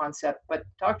with that concept, but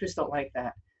doctors don't like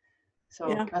that. So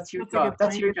Yeah, that's your that's a job. good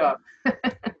That's point. your job.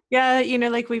 Yeah,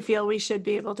 like we feel we should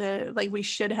be able to, like we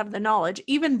should have the knowledge,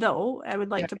 even though I would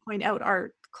Yeah. like to point out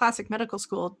our classic medical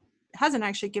school hasn't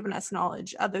actually given us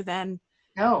knowledge other than,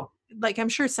 No. like, I'm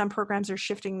sure some programs are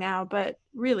shifting now, but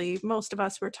really most of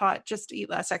us were taught just eat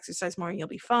less, exercise more, and you'll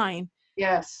be fine,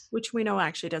 Yes. which we know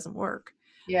actually doesn't work.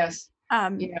 Yes.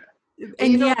 Um, Yeah. Well,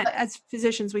 and yet, as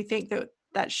physicians, we think that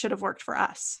that should have worked for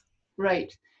us.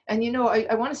 right. And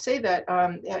I want to say that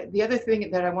the other thing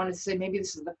that I wanted to say, maybe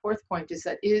this is the fourth point, is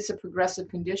that it is a progressive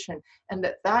condition, and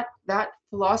that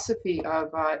philosophy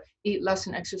of eat less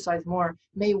and exercise more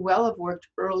may well have worked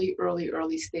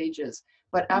early stages,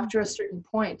 but after a certain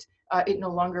point, it no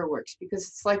longer works, because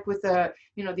it's like with the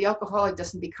alcoholic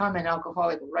doesn't become an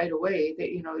alcoholic right away.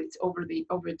 It's over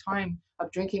time of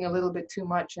drinking a little bit too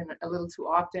much and a little too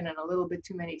often and a little bit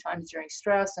too many times during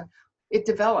stress, and it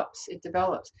develops.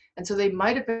 And so they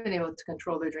might have been able to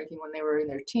control their drinking when they were in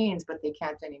their teens, but they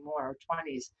can't anymore, or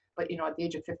 20s. But at the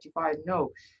age of 55, no.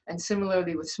 And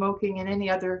similarly with smoking and any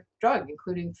other drug,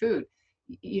 including food.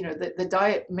 The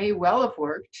diet may well have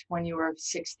worked when you were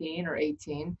 16 or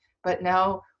 18, but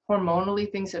now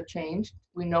hormonally things have changed.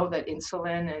 We know that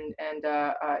insulin and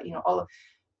all of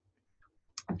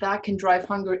that can drive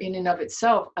hunger in and of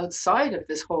itself outside of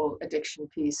this whole addiction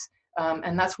piece.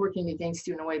 And that's working against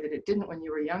you in a way that it didn't when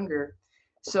you were younger.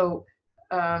 So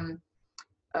um,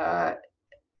 uh,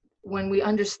 when we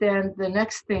understand the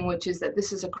next thing, which is that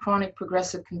this is a chronic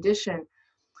progressive condition,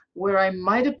 where I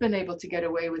might have been able to get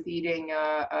away with eating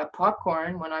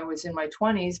popcorn when I was in my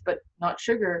 20s, but not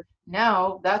sugar.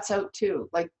 Now that's out too.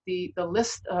 Like the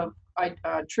list of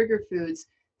trigger foods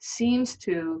seems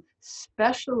to,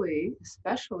 especially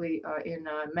in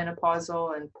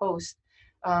menopausal and post,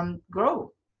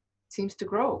 grow. Seems to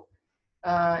grow,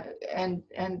 and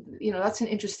that's an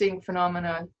interesting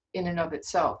phenomena in and of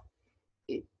itself.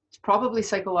 It's probably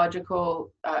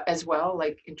psychological as well,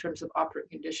 like in terms of operant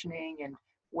conditioning and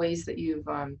ways that you've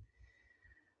um,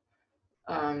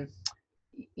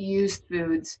 used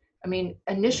foods. I mean,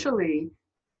 initially,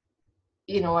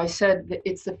 I said that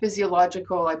it's the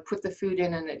physiological, I put the food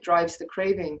in and it drives the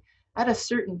craving. At a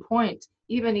certain point,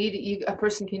 even a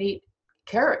person can eat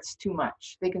carrots too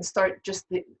much. They can start just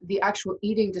the actual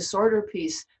eating disorder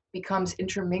piece becomes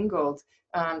intermingled,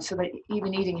 so that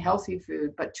even eating healthy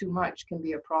food, but too much can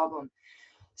be a problem.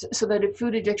 So that a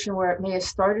food addiction where it may have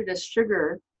started as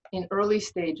sugar in early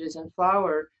stages and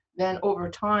flour, then over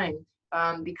time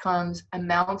becomes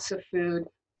amounts of food,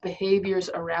 behaviors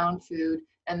around food,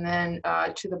 and then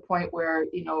to the point where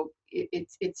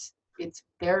it's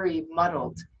very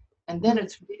muddled, and then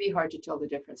it's really hard to tell the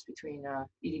difference between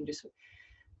eating disorder.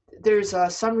 There's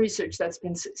some research that's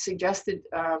been suggested.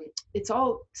 It's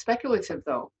all speculative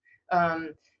though.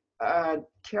 Um,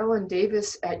 Carolyn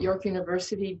Davis at York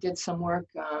University did some work.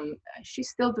 She's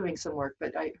still doing some work,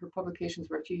 but her publications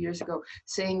were a few years ago,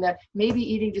 saying that maybe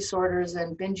eating disorders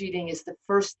and binge eating is the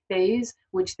first phase,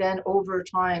 which then over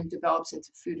time develops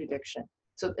into food addiction.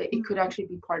 So it could actually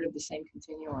be part of the same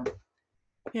continuum.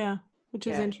 Yeah, which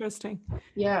is interesting.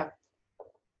 Yeah.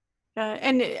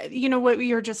 And what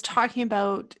we were just talking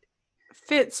about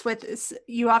fits with this.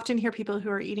 You often hear people who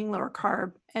are eating lower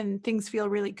carb and things feel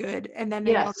really good, and then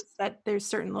they notice that there's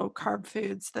certain low carb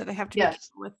foods that they have to be careful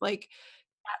with, like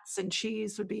nuts and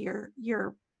cheese would be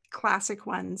your classic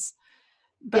ones.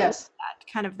 But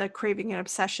that kind of the craving and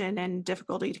obsession and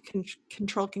difficulty to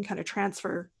control can kind of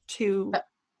transfer to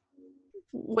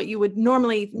what you would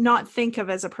normally not think of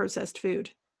as a processed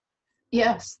food.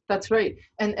 Yes, that's right.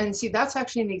 And see, that's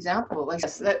actually an example, like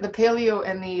the paleo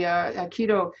and the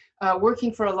keto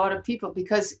working for a lot of people,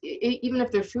 because even if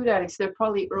they're food addicts, they're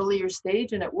probably earlier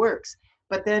stage and it works.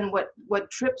 But then what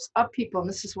trips up people, and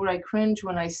this is what I cringe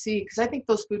when I see, because I think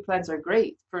those food plans are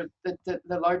great for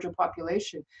the larger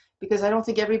population, because I don't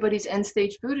think everybody's end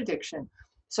stage food addiction.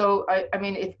 So I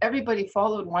mean, if everybody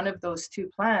followed one of those two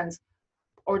plans,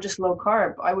 or just low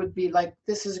carb, I would be like,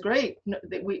 this is great.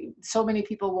 So many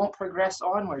people won't progress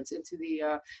onwards into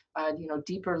the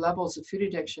deeper levels of food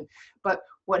addiction. But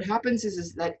what happens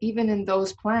is that even in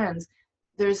those plans,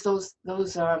 there's those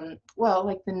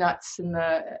like the nuts and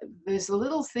there's the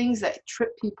little things that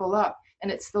trip people up,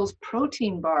 and it's those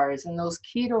protein bars and those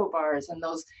keto bars and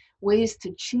those ways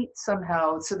to cheat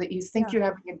somehow so that you think you're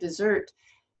having a dessert.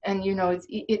 And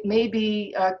it may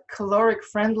be caloric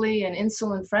friendly and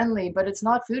insulin friendly, but it's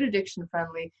not food addiction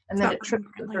friendly. And then it trips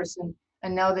the person,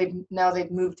 and now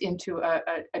they've moved into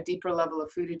a deeper level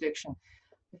of food addiction.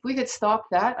 If we could stop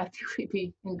that, I think we'd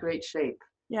be in great shape.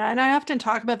 Yeah, and I often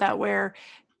talk about that where,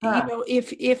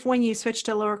 if when you switch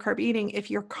to lower carb eating, if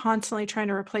you're constantly trying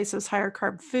to replace those higher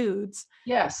carb foods,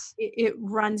 it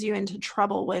runs you into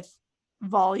trouble with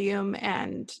volume,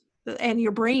 and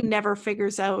your brain never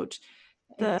figures out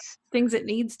the things it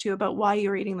needs to about why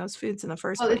you're eating those foods in the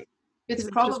first place. It's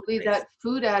probably that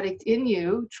food addict in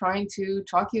you trying to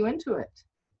talk you into it.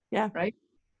 Yeah. Right?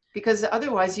 Because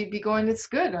otherwise you'd be going, it's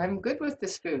good. I'm good with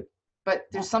this food. But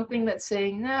there's something that's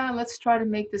saying, nah, let's try to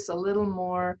make this a little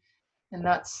more. And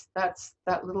that's that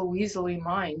little weaselly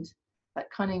mind,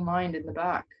 that cunning mind in the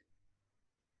back.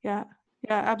 Yeah.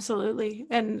 Yeah, absolutely.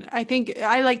 And I think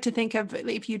I like to think of,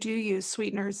 if you do use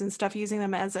sweeteners and stuff, using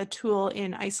them as a tool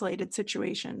in isolated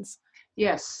situations.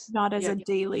 Yes. Not as a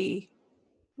daily,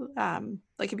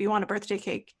 like if you want a birthday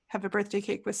cake, have a birthday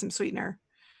cake with some sweetener.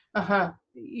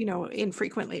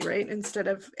 Infrequently, right? Instead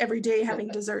of every day having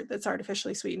dessert that's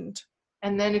artificially sweetened.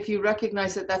 And then if you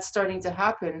recognize that that's starting to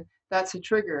happen, that's a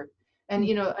trigger. And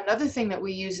another thing that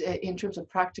we use in terms of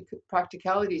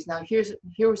practicalities. Now, here's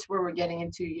where we're getting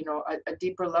into a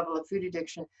deeper level of food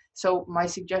addiction. So my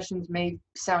suggestions may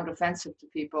sound offensive to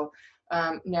people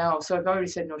now. So I've already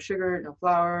said no sugar, no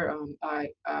flour.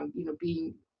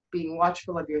 Being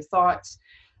watchful of your thoughts.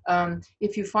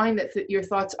 If you find that your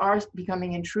thoughts are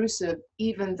becoming intrusive,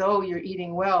 even though you're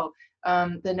eating well,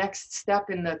 the next step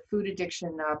in the food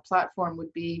addiction platform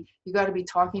would be you got to be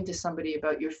talking to somebody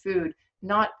about your food,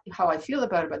 not how I feel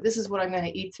about it, but this is what I'm going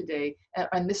to eat today,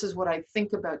 and this is what I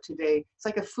think about today. It's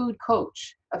like a food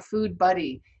coach, a food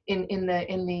buddy. In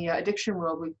the addiction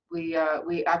world, we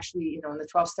actually, you know, in the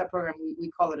 12-step program, we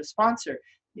call it a sponsor.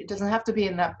 It doesn't have to be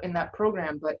in that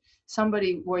program, but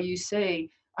somebody where you say,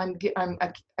 I'm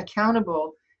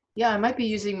accountable. Yeah, I might be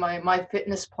using my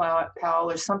fitness pal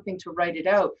or something to write it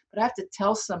out, but I have to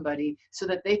tell somebody so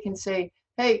that they can say,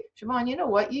 hey, Siobhan, you know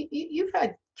what? You've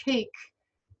had cake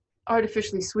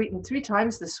artificially sweetened 3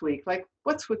 times this week. Like,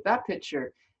 what's with that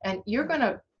picture? And you're going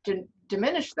to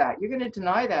diminish that. You're going to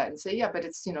deny that and say, yeah, but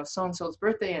it's, you know, so-and-so's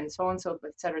birthday and so-and-so,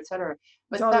 et cetera, et cetera.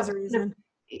 There's But always that, a reason.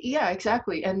 yeah,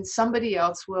 exactly. And somebody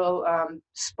else will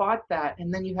spot that.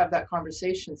 And then you have that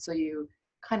conversation. So you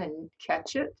kind of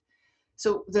catch it.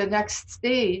 So the next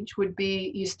stage would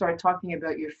be you start talking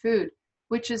about your food,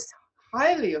 which is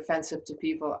highly offensive to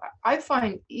people. I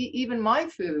find even my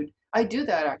food, I do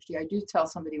that actually. I do tell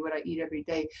somebody what I eat every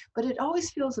day, but it always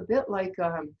feels a bit like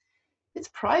it's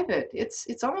private.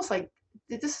 It's almost like,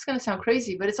 this is going to sound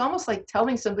crazy, but it's almost like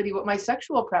telling somebody what my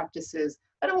sexual practice is.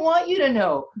 I don't want you to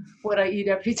know what I eat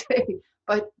every day.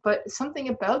 But something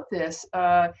about this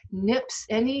nips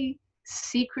any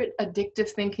secret addictive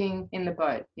thinking in the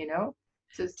bud, you know?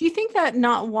 Do you think that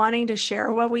not wanting to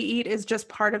share what we eat is just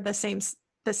part of the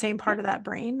same part of that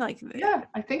brain? Like, Yeah,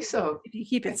 I think so. if you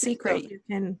keep I it think so. secret, you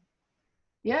can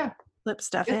Yeah, slip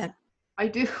stuff yes, in. I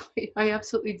do. I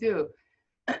absolutely do.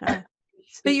 But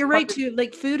It's you're part right of, too.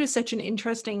 Like, food is such an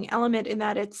interesting element in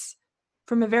that it's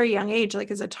from a very young age,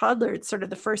 like as a toddler, it's sort of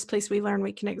the first place we learn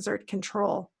we can exert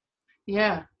control.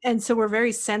 yeah, And so we're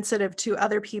very sensitive to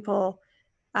other people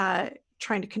uh,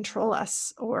 trying to control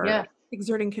us yeah, or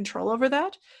exerting control over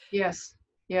that. yes,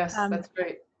 yes, Um, that's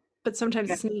great. but sometimes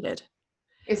Yeah, it's needed.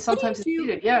 it's What do sometimes it's you do?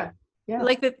 needed. Yeah, yeah.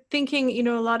 Like the thinking,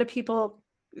 a lot of people,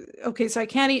 okay, so I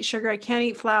can't eat sugar, I can't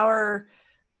eat flour,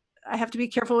 I have to be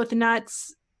careful with the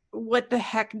nuts. What the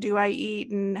heck do I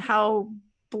eat, and how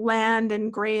bland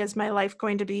and gray is my life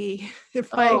going to be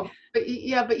if I Oh, but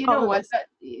yeah, but you know follow what?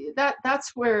 this?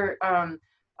 That's where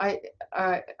I,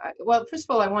 well, first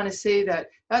of all, I want to say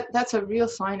that's a real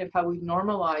sign of how we've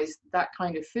normalized that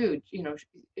kind of food. You know,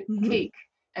 Mm-hmm. cake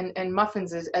and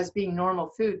muffins as being normal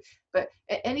food. But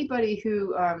anybody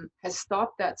who has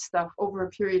stopped that stuff over a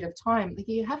period of time, like,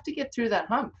 you have to get through that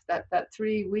hump, that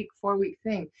 3 week, 4 week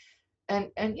thing,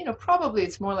 and you know, probably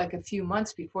it's more like a few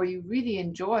months before you really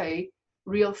enjoy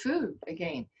real food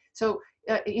again. So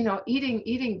you know,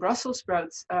 eating Brussels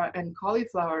sprouts and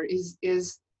cauliflower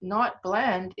is not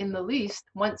bland in the least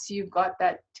once you've got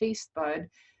that taste bud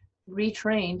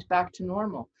retrained back to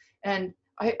normal. And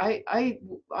I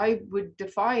would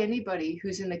defy anybody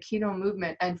who's in the keto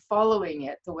movement and following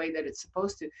it the way that it's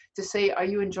supposed to say, are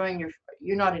you enjoying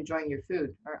you're not enjoying your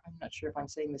food. Or I'm not sure if I'm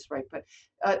saying this right, but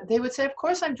they would say, of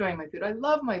course I'm enjoying my food. I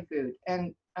love my food.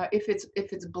 And if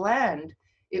it's bland,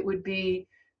 it would be,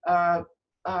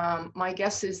 my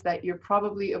guess is that you're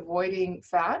probably avoiding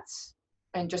fats,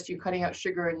 and just you're cutting out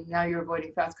sugar and now you're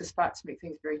avoiding fats because fats make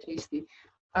things very tasty.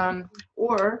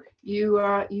 Or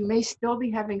you may still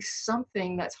be having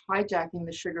something that's hijacking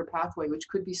the sugar pathway, which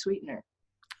could be sweetener.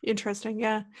 Interesting,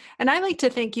 yeah. And I like to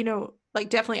think, like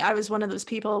definitely I was one of those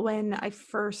people when I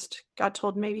first got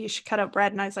told maybe you should cut out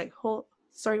bread, and I was like, "Oh,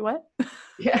 sorry, what?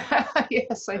 Yeah,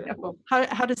 yes, I know.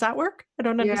 How does that work? I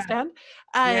don't Yeah, understand."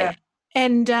 Uh, yeah,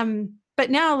 and but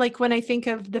now, like when I think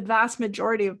of the vast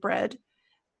majority of bread,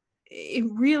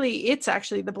 it's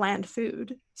actually the bland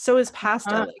food. So is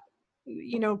pasta. uh,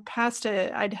 Like,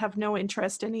 pasta, I'd have no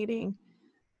interest in eating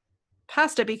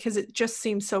pasta because it just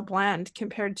seems so bland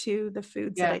compared to the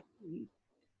foods that yeah, I eat.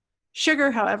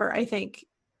 Sugar, however, I think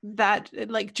that,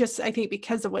 like, just I think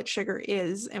because of what sugar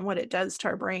is and what it does to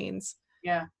our brains,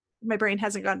 yeah. my brain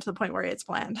hasn't gotten to the point where it's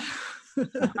bland.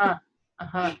 Uh-huh,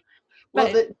 uh-huh.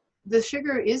 Well, But the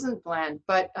sugar isn't bland,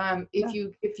 but yeah,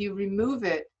 if you remove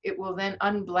it, it will then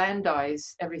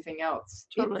unblandize everything else.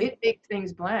 It totally. it makes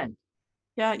things bland.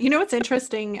 Yeah. What's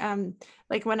interesting?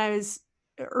 Like when I was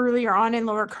earlier on in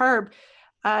lower carb,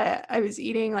 I was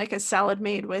eating like a salad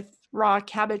made with raw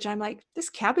cabbage. I'm like, this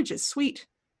cabbage is sweet.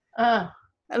 Ah,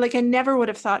 Like I never would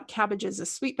have thought cabbage is a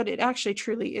sweet, but it actually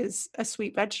truly is a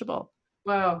sweet vegetable.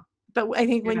 wow. But I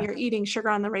think when Yeah, you're eating sugar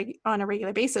on on a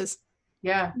regular basis,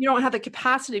 yeah, you don't have the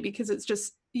capacity because it's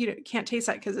just, can't taste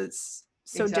that because it's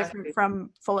so different exactly.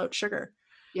 from full out sugar.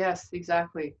 Yes,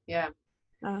 exactly. Yeah.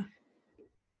 Uh,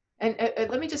 And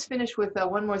let me just finish with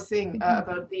one more thing Mhm.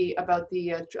 about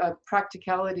the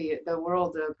practicality, the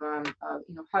world of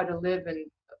how to live and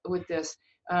with this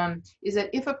is that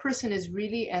if a person is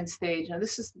really end stage, now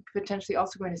this is potentially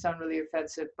also going to sound really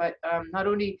offensive, but not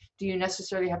only do you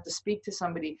necessarily have to speak to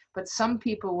somebody, but some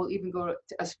people will even go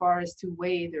as far as to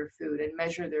weigh their food and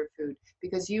measure their food,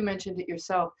 because you mentioned it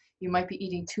yourself, you might be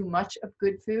eating too much of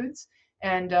good foods,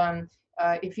 and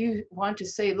if you want to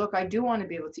say, look, I do want to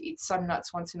be able to eat some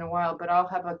nuts once in a while, but I'll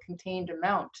have a contained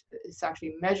amount. It's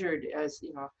actually measured as,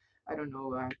 I don't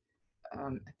know, a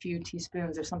few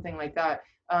teaspoons or something like that.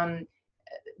 Um,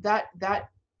 that that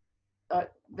uh,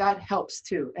 that helps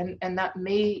too, and that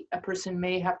a person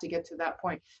may have to get to that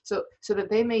point, so that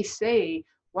they may say,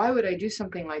 why would I do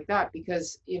something like that?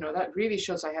 Because that really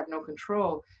shows I have no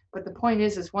control. But the point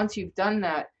is once you've done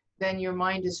that, then your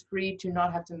mind is free to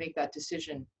not have to make that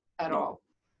decision at Yeah. all.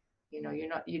 You're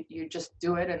not, you just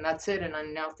do it and that's it, and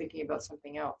I'm now thinking about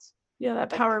something else. Yeah,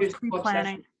 that Like power of here's the books that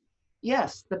pre-planning.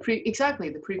 yes, exactly,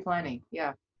 the pre-planning.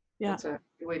 Yeah, Yeah. that's a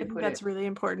good way I to think put it. that's really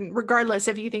important, regardless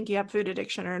if you think you have food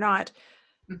addiction or not.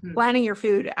 Hmm. Planning your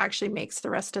food actually makes the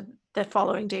rest of the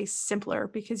following days simpler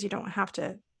because you don't have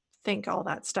to think all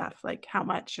that stuff, like how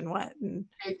much and what and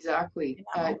Exactly. in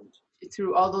that moment.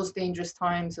 Through all those dangerous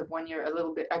times of when you're a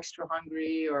little bit extra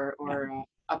hungry Yeah. or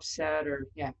upset, or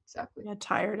yeah, exactly. Yeah,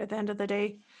 tired at the end of the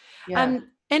day. Yeah.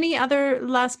 Any other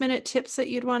last minute tips that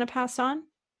you'd want to pass on?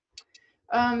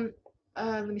 Um,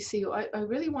 let me see. I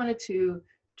really wanted to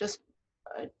just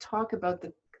talk about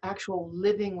the actual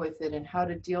living with it and how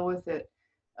to deal with it.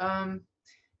 Um,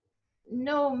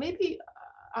 no, maybe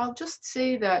I'll just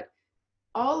say that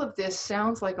all of this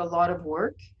sounds like a lot of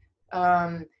work.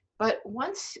 Um, but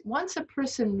once a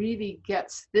person really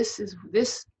gets this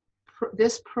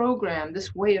program,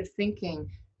 this way of thinking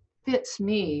fits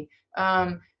me,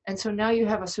 and so now you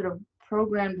have a sort of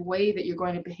programmed way that you're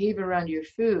going to behave around your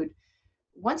food.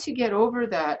 Once you get over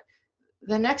that,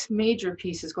 the next major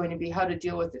piece is going to be how to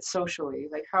deal with it socially.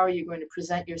 Like, how are you going to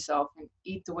present yourself and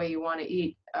eat the way you want to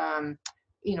eat,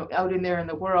 out in there in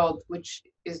the world, which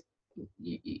is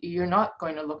you're not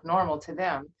going to look normal to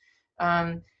them.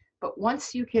 Um, but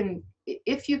once you can,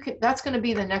 if you can, that's going to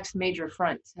be the next major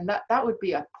front, and that would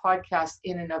be a podcast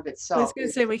in and of I was itself. going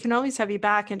to say we can always have you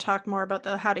back and talk more about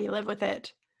the how do you live with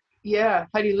it. Yeah,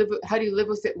 how do you live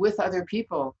with it with other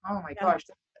people? Oh my Yeah. gosh,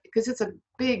 because it's a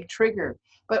big trigger.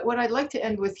 But what I'd like to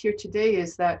end with here today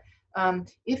is that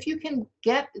if you can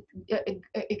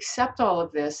accept all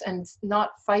of this and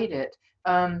not fight it,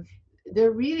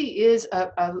 there really is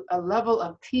a level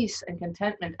of peace and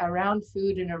contentment around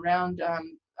food and around.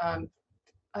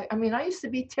 I mean, I used to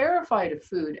be terrified of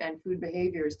food and food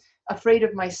behaviors, afraid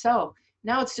of myself.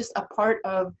 Now it's just a part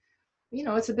of,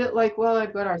 it's a bit like, well,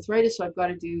 I've got arthritis, so I've got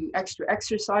to do extra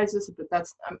exercises, but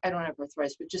I don't have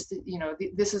arthritis, but just,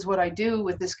 this is what I do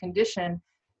with this condition.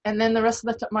 And then the rest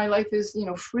of my life is,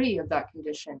 free of that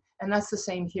condition. And that's the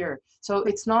same here. So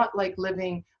it's not like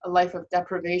living a life of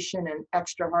deprivation and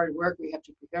extra hard work. We have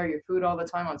to prepare your food all the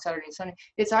time on Saturday and Sunday.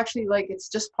 It's actually like, it's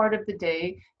just part of the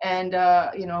day. And,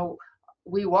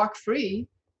 we walk free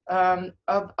of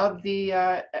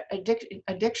the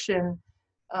addiction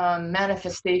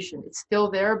manifestation. It's still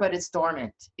there, but it's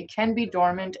dormant. It can be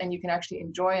dormant, and you can actually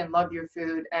enjoy and love your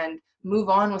food and move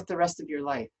on with the rest of your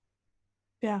life.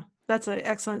 Yeah, that's an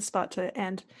excellent spot to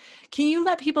end. Can you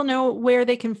let people know where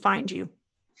they can find you?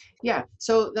 Yeah.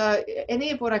 So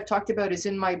any of what I've talked about is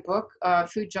in my book,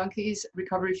 Food Junkies: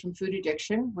 Recovery from Food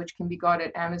Addiction, which can be got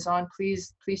at Amazon.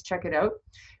 Please check it out.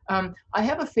 I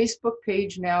have a Facebook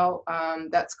page now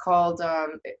that's called a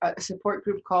support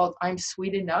group called I'm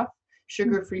Sweet Enough,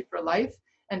 Sugar Free for Life.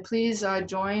 And please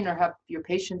join or have your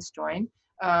patients join.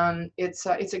 It's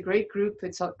a great group.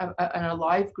 It's an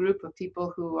alive group of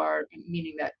people who are,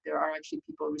 meaning that there are actually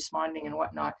people responding and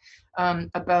whatnot,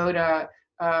 about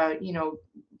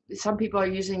some people are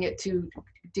using it to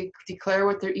declare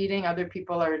what they're eating. Other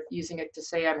people are using it to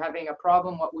say, I'm having a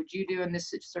problem. What would you do in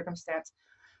this circumstance?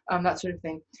 That sort of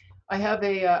thing. I have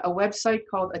a website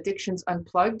called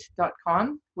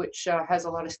addictionsunplugged.com, which has a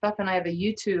lot of stuff. And I have a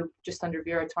YouTube just under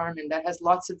Vera Tarman that has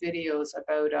lots of videos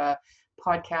about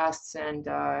podcasts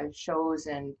and shows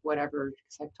and whatever,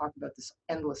 because I've talked about this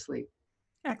endlessly.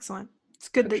 Excellent. It's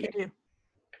good that you Okay, do.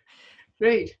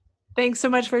 great. Thanks so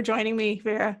much for joining me,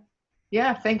 Vera.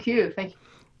 Yeah, thank you. Thank you.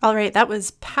 All right, that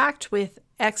was packed with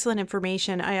excellent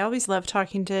information. I always love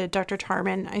talking to Dr.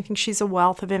 Tarman. I think she's a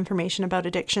wealth of information about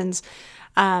addictions,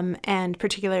 and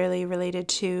particularly related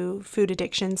to food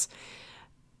addictions.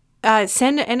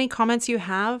 Send any comments you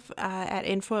have at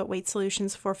info@Weight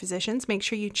Solutions for Physicians. Make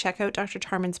sure you check out Dr.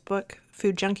 Tarman's book,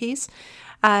 Food Junkies.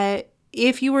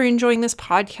 If you are enjoying this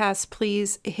podcast,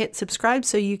 please hit subscribe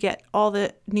so you get all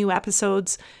the new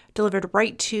episodes delivered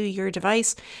right to your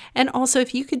device. And also,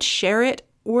 if you could share it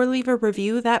or leave a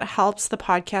review, that helps the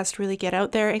podcast really get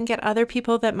out there and get other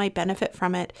people that might benefit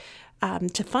from it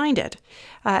to find it.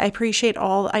 I appreciate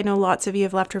all. I know lots of you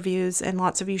have left reviews and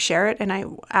lots of you share it, and I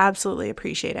absolutely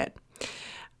appreciate it.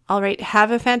 All right,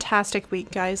 have a fantastic week,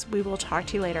 guys. We will talk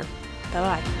to you later.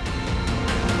 Bye-bye.